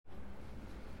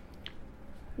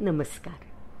नमस्कार.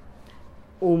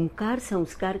 ओमकार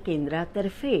संस्कार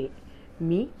केंद्रातर्फे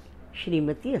मी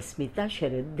श्रीमती अस्मिता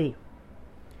शरद.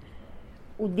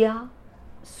 उद्या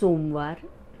सोमवार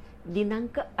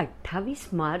दिनांक 28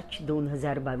 मार्च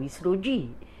 2022 रोजी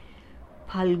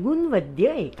फाल्गुन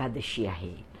वद्य एकादशी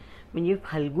आहे. म्हणजे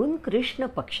फाल्गुन कृष्ण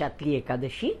पक्षातली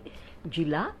एकादशी,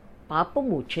 जिला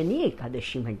पापमोचनी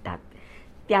एकादशी म्हणतात.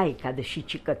 त्या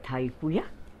एकादशीची कथा ऐकूया.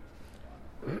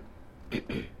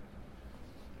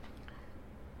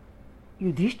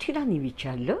 युधिष्ठिराने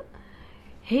विचारलं,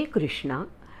 हे कृष्णा,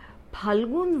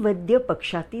 फाल्गुन वद्य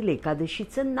पक्षातील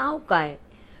एकादशीचं नाव काय,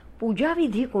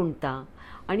 पूजाविधी कोणता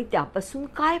आणि त्यापासून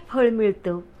काय फळ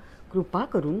मिळतं? कृपा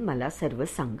करून मला सर्व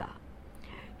सांगा.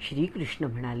 श्रीकृष्ण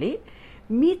म्हणाले,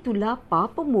 मी तुला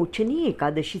पापमोचनी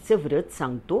एकादशीचं व्रत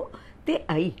सांगतो, ते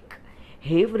ऐक.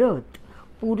 हे व्रत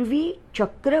पूर्वी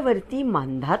चक्रवर्ती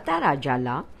मांधाता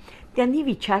राजाला त्यांनी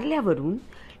विचारल्यावरून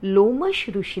लोमश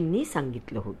ऋषींनी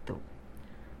सांगितलं होतं.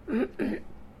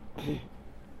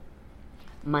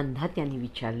 मांधात्याने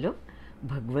विचारलं,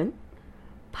 भगवन,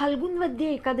 फाल्गुन वद्य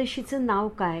एकादशीचं नाव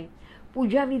काय,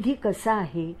 पूजाविधी कसा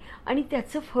आहे आणि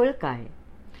त्याचं फळ काय?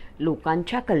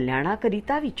 लोकांच्या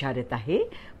कल्याणाकरिता विचारत आहे,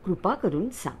 कृपा करून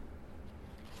सांग.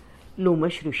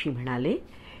 लोमश ऋषी म्हणाले,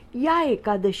 या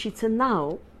एकादशीचं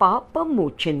नाव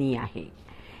पापमोचनी आहे.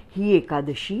 ही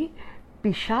एकादशी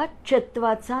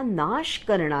पिशाचत्वाचा नाश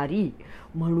करणारी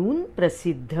म्हणून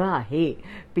प्रसिद्ध आहे.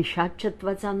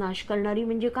 पिशाचत्वाचा नाश करणारी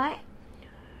म्हणजे काय?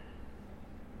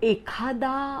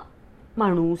 एखादा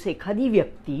माणूस, एखादी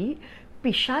व्यक्ती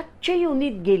पिशाच्च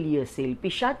योनीत गेली असेल,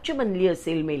 पिशाच्च बनली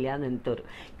असेल मेल्यानंतर,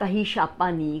 काही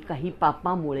शापानी, काही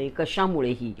पापामुळे,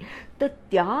 कशामुळेही, तर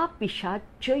त्या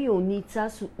पिशाच्च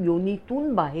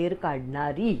योनीतून बाहेर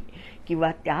काढणारी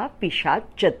किंवा त्या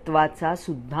पिशाचत्वाचा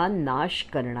सुद्धा नाश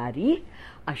करणारी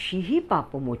अशी ही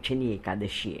पापमोचनी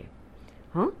एकादशी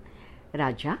आहे.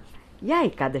 राजा, या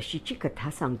एकादशीची कथा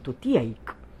सांगतो, ती ऐक.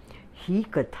 ही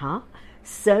कथा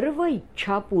सर्व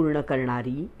इच्छा पूर्ण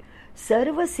करणारी,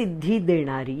 सर्व सिद्धी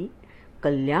देणारी,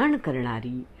 कल्याण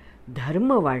करणारी,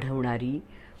 धर्म वाढवणारी,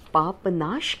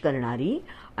 पापनाश करणारी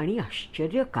आणि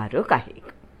आश्चर्यकारक आहे.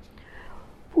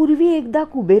 पूर्वी एकदा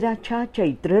कुबेराच्या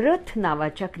चैत्ररथ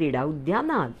नावाच्या क्रीडा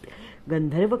उद्यानात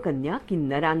गंधर्व कन्या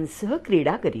किन्नरांसह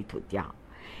क्रीडा करीत होत्या.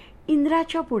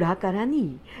 इंद्राच्या पुढाकाराने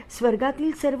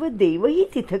स्वर्गातील सर्व देवही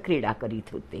तिथं क्रीडा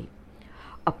करीत होते.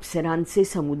 अप्सरांचे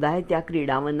समुदाय त्या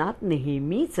क्रीडावनात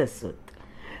नेहमीच असत.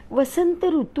 वसंत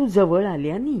ऋतू जवळ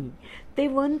आल्याने ते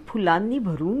वन फुलांनी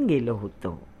भरून गेलं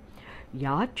होतं.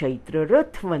 या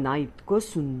चैत्ररथ वना इतकं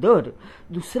सुंदर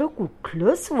दुसरं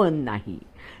कुठलंच वन नाही.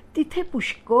 तिथे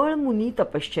पुष्कळ मुनी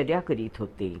तपश्चर्या करीत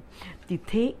होते.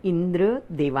 तिथे इंद्र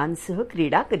देवांसह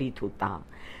क्रीडा करीत होता.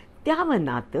 त्या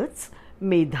वनातच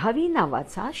मेधावी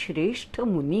नावाचा श्रेष्ठ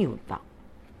मुनी होता.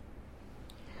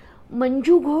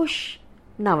 मंजुघोष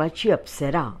नावाची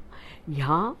अप्सरा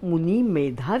ह्या मुनी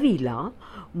मेधावीला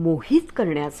मोहित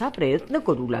करण्याचा प्रयत्न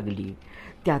करू लागली.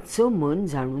 त्याचं मन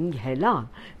जाणून घ्यायला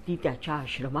ती त्याच्या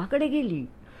आश्रमाकडे गेली,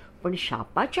 पण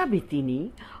शापाच्या भीतीने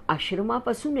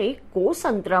आश्रमापासून 1 कोस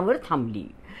अंतरावर थांबली.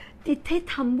 तिथे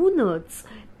थांबूनच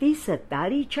ती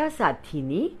सतारीच्या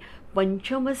साथीने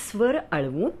पंचमस्वर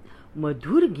आळवून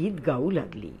मधुर गीत गाऊ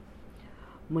लागली.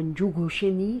 मंजू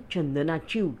घोषेनी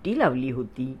चंदनाची उटी लावली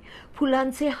होती,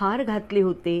 फुलांचे हार घातले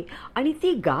होते आणि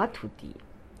ती गात होती.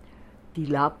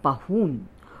 तिला पाहून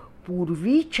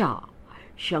पूर्वीच्या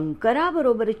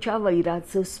शंकराबरोबरच्या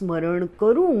वैराचं स्मरण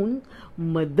करून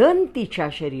मदन तिच्या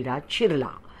शरीरात शिरला.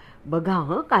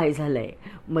 बघा काय झालंय.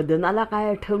 मदनाला काय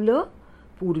आठवलं?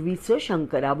 पूर्वीचं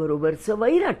शंकराबरोबरचं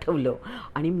वैर आठवलं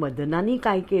आणि मदनाने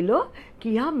काय केलं की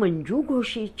ह्या मंजू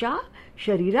घोषीच्या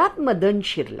शरीरात मदन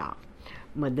शिरला.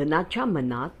 मदनाच्या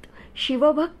मनात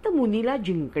शिवभक्त मुनीला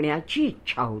जिंकण्याची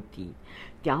इच्छा होती.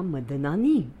 त्या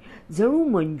मदनाने जणू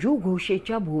मंजू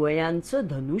घोषेच्या भुवयांचं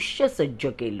धनुष्य सज्ज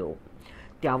केलं.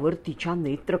 त्यावर तिच्या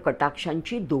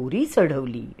नेत्रकटाक्षांची दोरी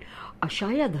चढवली.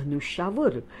 अशा या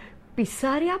धनुष्यावर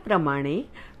पिसाऱ्याप्रमाणे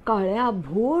काळ्या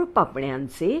भोर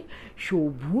पापण्यांचे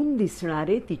शोभून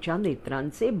दिसणारे तिच्या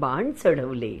नेत्रांचे बाण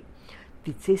चढवले.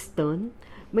 तिचे स्तन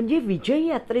म्हणजे विजय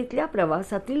यात्रेतल्या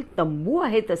प्रवासातील तंबू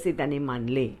आहेत असे त्याने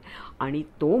मानले आणि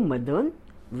तो मदन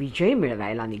विजय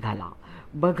मिळवायला निघाला.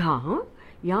 बघा,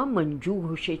 या मंजू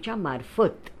घोषेच्या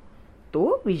मार्फत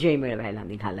तो विजय मिळवायला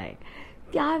निघालाय.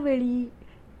 त्यावेळी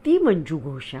ती मंजू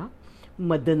घोषा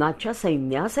मदनाच्या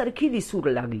सैन्यासारखी दिसू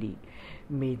लागली.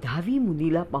 मेधावी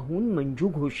मुनीला पाहून मंजू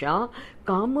घोषा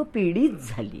कामपीडित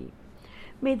झाली.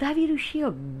 मेधावी ऋषी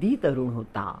अगदी तरुण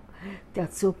होता.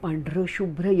 त्याचं पांढरं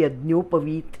शुभ्र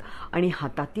यज्ञोपवीत आणि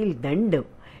हातातील दंड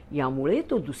यामुळे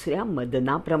तो दुसऱ्या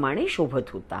मदनाप्रमाणे शोभत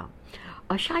होता.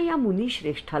 अशा या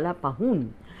मुनिश्रेष्ठाला पाहून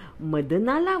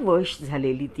मदनाला वश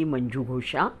झालेली ती मंजू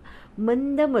घोषा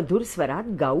मंद मधुर स्वरात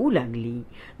गाऊ लागली,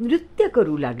 नृत्य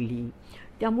करू लागली.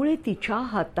 त्यामुळे तिच्या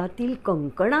हातातील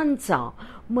कंकणांचा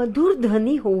मधुर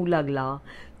ध्वनी होऊ लागला.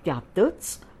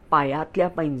 त्यातच पायातल्या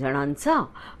पैंजणांचा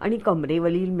आणि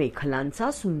कमरेवरील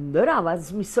मेखलांचा सुंदर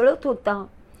आवाज मिसळत होता.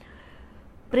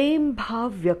 प्रेमभाव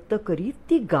व्यक्त करीत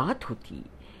ती गात होती.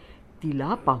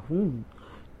 तिला पाहून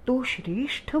तो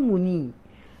श्रेष्ठ मुनी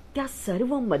त्या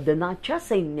सर्व मदनाच्या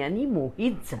सैन्यानी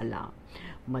मोहित झाला.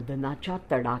 मदनाच्या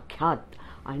तडाख्यात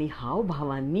आणि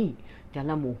हावभावांनी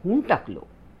त्याला मोहून टाकलो.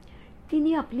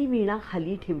 तिने आपली वीणा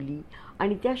खाली ठेवली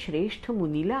आणि त्या श्रेष्ठ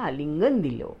मुनीला आलिंगन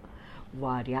दिलं.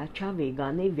 वाऱ्याच्या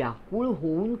वेगाने व्याकुळ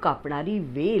होऊन कापणारी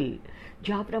वेल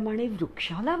ज्याप्रमाणे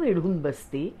वृक्षाला वेढून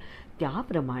बसते,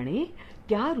 त्याप्रमाणे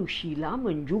त्या ऋषीला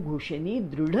मंजू घोषेने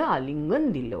दृढ आलिंगन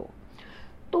दिलं.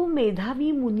 तो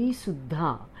मेधावी मुनी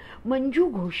सुद्धा मंजू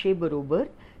घोषेबरोबर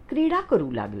क्रीडा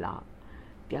करू लागला.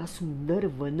 त्या सुंदर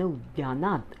वन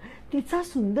उद्यानात तिचा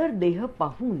सुंदर देह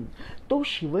पाहून तो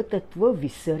शिवतत्व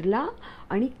विसरला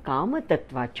आणि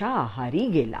कामतत्वाच्या आहारी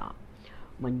गेला.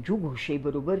 मंजू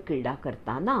घोषेबरोबर क्रीडा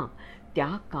करताना त्या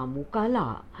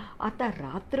कामुकाला आता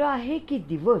रात्र आहे की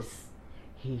दिवस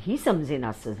हेही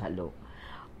समजेनासं झालं.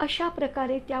 अशा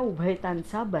प्रकारे त्या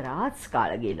उभयतांचा बराच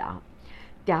काळ गेला.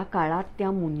 त्या काळात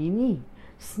त्या मुनींनी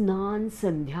स्नान,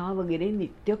 संध्या वगैरे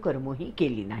नित्यकर्मही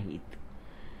केली नाहीत.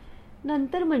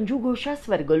 नंतर मंजू घोषा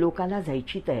स्वर्गलोकाला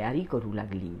जायची तयारी करू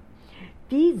लागली.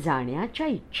 ती जाण्याच्या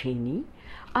इच्छेने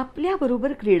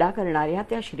आपल्याबरोबर क्रीडा करणाऱ्या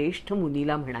त्या श्रेष्ठ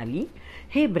मुनीला म्हणाली,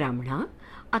 हे ब्राह्मणा,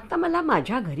 आता मला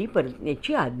माझ्या घरी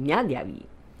परतण्याची आज्ञा द्यावी.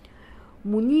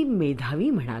 मुनी मेधावी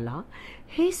म्हणाला,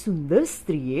 हे सुंदर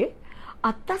स्त्रिये,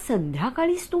 आता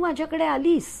संध्याकाळीच तू माझ्याकडे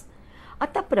आलीस.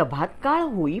 आता प्रभात काळ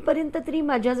होईपर्यंत तरी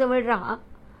माझ्याजवळ राहा.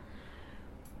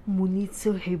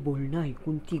 मुनीचं हे बोलणं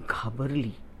ऐकून ती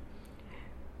घाबरली.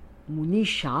 मुनी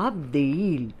शाप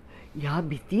देईल या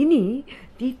भीतीने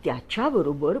ती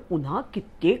त्याच्याबरोबर पुन्हा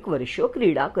कित्येक वर्ष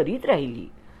क्रीडा करीत राहिली.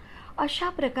 अशा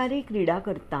प्रकारे क्रीडा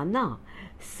करताना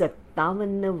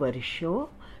 57 वर्ष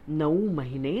 9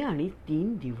 महिने आणि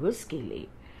 3 दिवस गेले.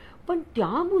 पण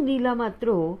त्या मुनीला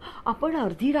मात्र आपण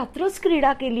अर्धी रात्रच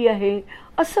क्रीडा केली आहे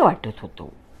असं वाटत होतं.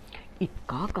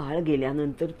 इतका काळ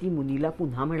गेल्यानंतर ती मुनीला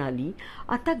पुन्हा म्हणाली,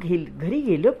 आता घरी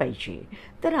गेलं पाहिजे,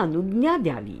 तर अनुज्ञा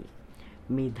द्यावी.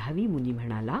 मेधावी मुनी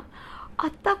म्हणाला,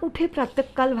 आता कुठे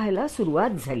प्रातःकाल व्हायला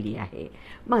सुरुवात झाली आहे.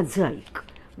 माझं ऐक,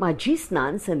 माझी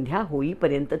स्नान संध्या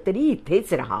होईपर्यंत तरी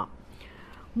इथेच राहा.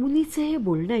 मुनीचे हे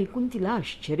बोलणं ऐकून तिला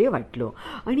आश्चर्य वाटलं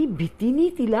आणि भीतीने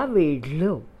तिला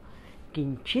वेढलं.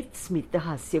 किंचित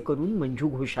स्मितहास्य करून मंजू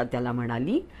घोषा त्याला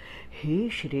म्हणाली, हे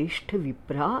श्रेष्ठ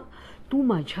विप्रा, तू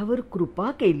माझ्यावर कृपा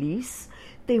केलीस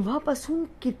तेव्हापासून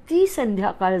किती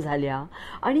संध्याकाळ झाल्या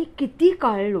आणि किती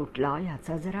काळ लोटला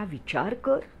याचा जरा विचार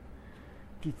कर.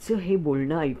 तिचं हे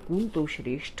बोलणं ऐकून तो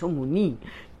श्रेष्ठ मुनी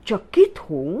चकित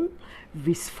होऊन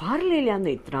विस्फारलेल्या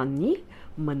नेत्रांनी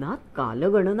मनात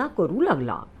कालगणना करू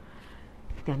लागला.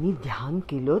 त्यांनी ध्यान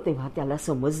केलं तेव्हा त्याला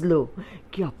समजलं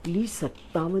की आपली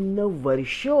 57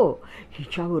 वर्ष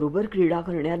हिच्याबरोबर क्रीडा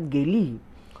करण्यात गेली.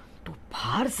 तो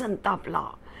फार संतापला.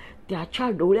 त्याच्या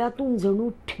डोळ्यातून जणू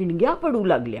ठिणग्या पडू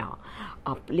लागल्या.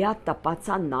 आपल्या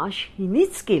तपाचा नाश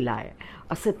हिनीच केलाय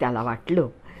असं त्याला वाटलं.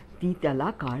 ती त्याला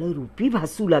काळरूपी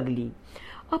भासू लागली.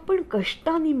 आपण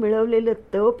कष्टाने मिळवलेलं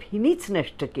तप हिनीच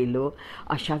नष्ट केलं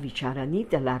अशा विचारांनी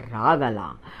त्याला राग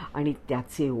आला आणि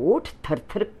त्याचे ओठ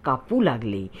थरथर कापू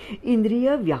लागले.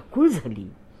 इंद्रिय व्याकुळ झाली.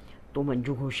 तो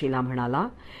मंजू घोषेला म्हणाला,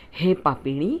 हे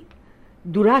पापिणी,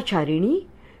 दुराचारिणी,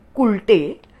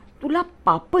 कुलटे, तुला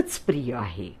पापच प्रिय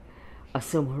आहे.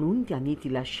 असं म्हणून त्यांनी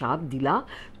तिला शाप दिला,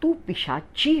 तू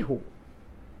पिशाची हो.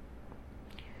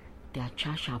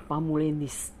 त्याच्या शापामुळे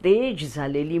निस्तेज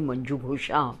झालेली मंजू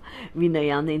घोषा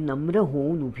विनयाने नम्र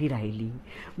होऊन उभी राहिली.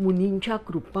 मुनींच्या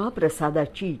कृपा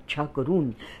प्रसादाची इच्छा करून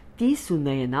ती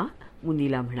सुनयना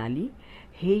मुनीला म्हणाली,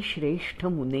 हे श्रेष्ठ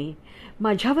मुने,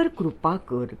 माझ्यावर कृपा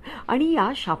कर आणि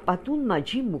या शापातून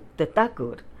माझी मुक्तता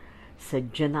कर.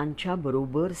 सज्जनांच्या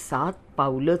बरोबर 7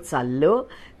 पावलं चाललं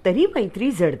तरी मैत्री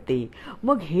जडते.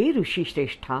 मग हे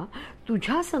ऋषीश्रेष्ठा,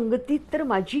 तुझ्या संगतीत तर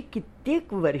माझी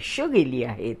कित्येक वर्ष गेली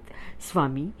आहेत.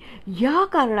 स्वामी, या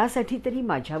कारणासाठी तरी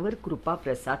माझ्यावर कृपा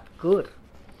प्रसाद कर.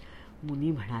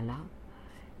 मुनी म्हणाला,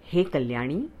 हे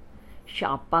कल्याणी,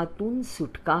 शापातून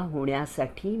सुटका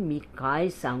होण्यासाठी मी काय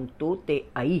सांगतो ते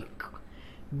ऐक.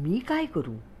 मी काय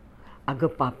करू? अगं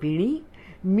पापिणी,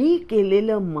 मी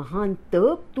केलेलं महान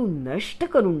तप तू नष्ट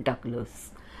करून टाकलंस.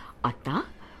 आता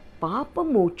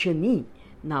पापमोचनी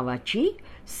नावाची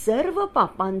सर्व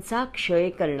पापांचा क्षय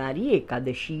करणारी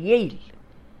एकादशी येईल.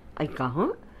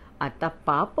 ऐका आता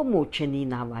पापमोचनी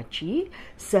नावाची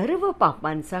सर्व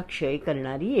पापांचा क्षय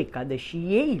करणारी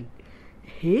एकादशी येईल.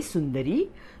 हे सुंदरी,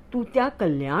 तू त्या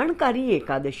कल्याणकारी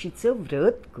एकादशीचं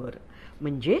व्रत कर,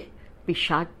 म्हणजे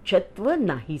पिशाचत्व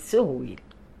नाहीच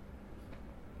होईल.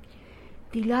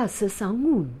 तिला असं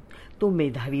सांगून तो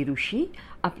मेधावी ऋषी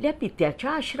आपल्या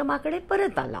पित्याच्या आश्रमाकडे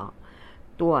परत आला.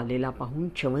 तो आलेला पाहून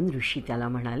च्यवन ऋषी त्याला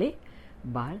म्हणाले,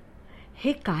 बाळ,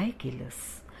 हे काय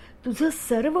केलंस? तुझं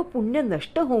सर्व पुण्य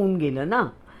नष्ट होऊन गेलं ना.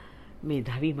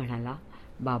 मेधावी म्हणाला,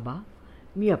 बाबा,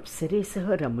 मी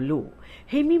अप्सरेसह रमलो,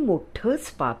 हे मी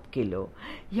मोठंच पाप केलं.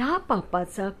 या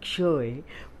पापाचा क्षय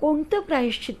कोणतं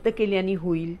प्रायश्चित्त केल्याने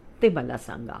होईल ते मला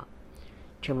सांगा.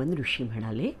 च्यवन ऋषी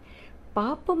म्हणाले,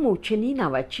 पापमोचनी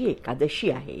नावाची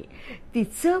एकादशी आहे,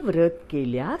 तिचं व्रत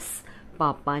केल्यास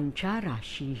पापांच्या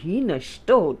राशीही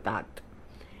नष्ट होतात.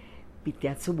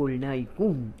 पित्याचं बोलणं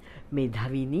ऐकून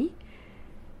मेधावीनी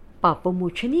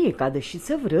पापमोचनी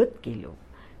एकादशीचं व्रत केलं.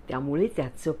 त्यामुळे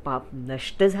त्याचं पाप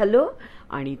नष्ट झालं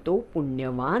आणि तो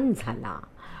पुण्यवान झाला.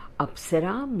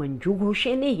 अप्सरा मंजू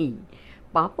घोषेनेही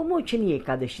पापमोचनी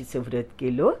एकादशीचं व्रत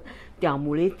केलं.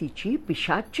 त्यामुळे तिची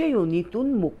पिशाच्य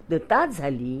योनीतून मुक्तता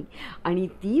झाली आणि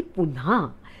ती पुन्हा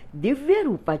दिव्य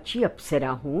रूपाची अप्सरा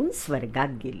होऊन स्वर्गात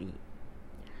गेली.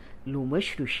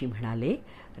 लोमश ऋषी म्हणाले,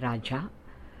 राजा,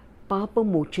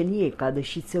 पापमोचनी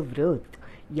एकादशीचं व्रत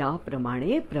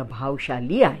याप्रमाणे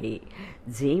प्रभावशाली आहे.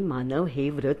 जे मानव हे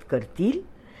व्रत करतील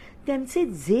त्यांचे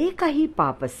जे काही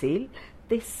पाप असेल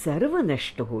ते सर्व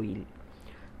नष्ट होईल.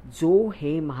 जो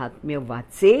हे महात्म्य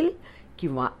वाचेल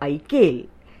किंवा ऐकेल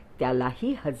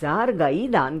त्यालाही 1000 गायी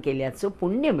दान केल्याचं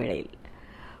पुण्य मिळेल.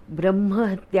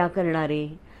 ब्रह्महत्या करणारे,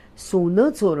 सोनं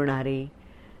चोरणारे,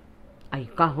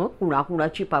 ऐका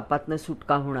कुणाकुणाची पापातनं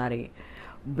सुटका होणारे,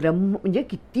 म्हणजे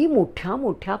किती मोठ्या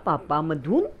मोठ्या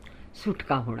पापामधून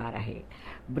सुटका होणार आहे.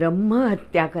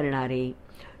 ब्रह्महत्या करणारे,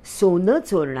 सोनं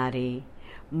चोरणारे,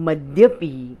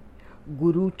 मद्यपी,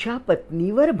 गुरुच्या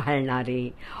पत्नीवर भाळणारे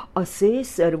असे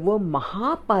सर्व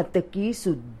महापातकी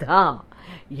सुद्धा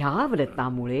ह्या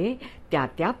व्रतामुळे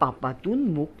त्या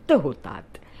पापातून मुक्त होतात.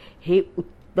 हे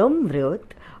उत्तम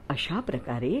व्रत अशा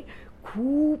प्रकारे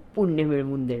खूप पुण्य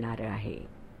मिळवून देणारं आहे.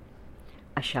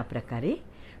 अशा प्रकारे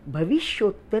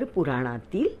भविष्योत्तर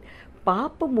पुराणातील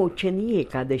पापमोचनी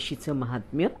एकादशीचं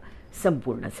महात्म्य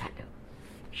संपूर्ण झालं.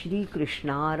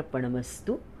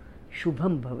 श्रीकृष्णार्पणमस्तु.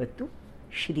 शुभम भवतु.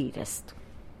 श्रीरस्तु.